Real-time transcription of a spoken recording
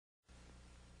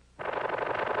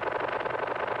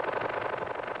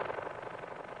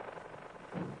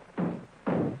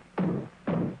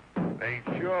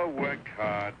sure work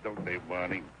hard, don't they,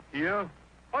 Barney? Yeah?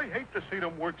 I hate to see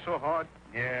them work so hard.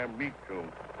 Yeah, me too.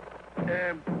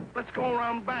 Let's go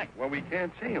around back where we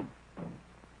can't see them.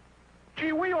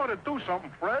 Gee, we ought to do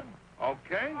something, Fred.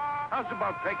 Okay. How's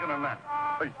about taking a nap?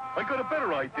 Hey, I got a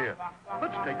better idea.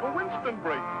 Let's take a Winston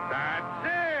break. That's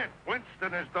it.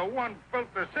 Winston is the one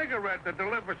filter cigarette that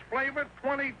delivers flavor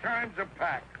 20 times a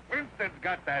pack. Winston's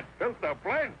got that filter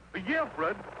blend. Yeah,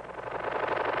 Fred.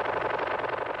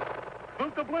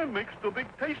 Filter blend makes the big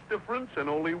taste difference, and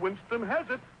only Winston has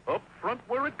it up front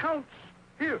where it counts.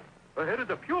 Here, ahead of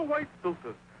the pure white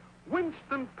filter.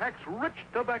 Winston packs rich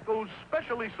tobaccos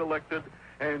specially selected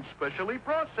and specially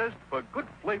processed for good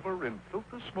flavor in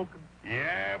filter smoking.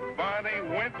 Yeah, Barney,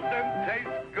 Winston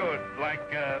tastes good, like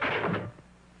a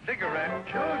cigarette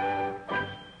should.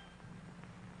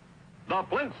 The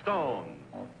Flintstones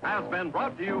has been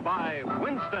brought to you by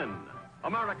Winston,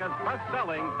 America's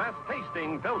best-selling,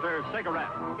 best-tasting filter cigarette.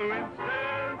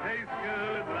 Winston tastes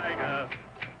good like a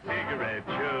cigarette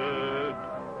should.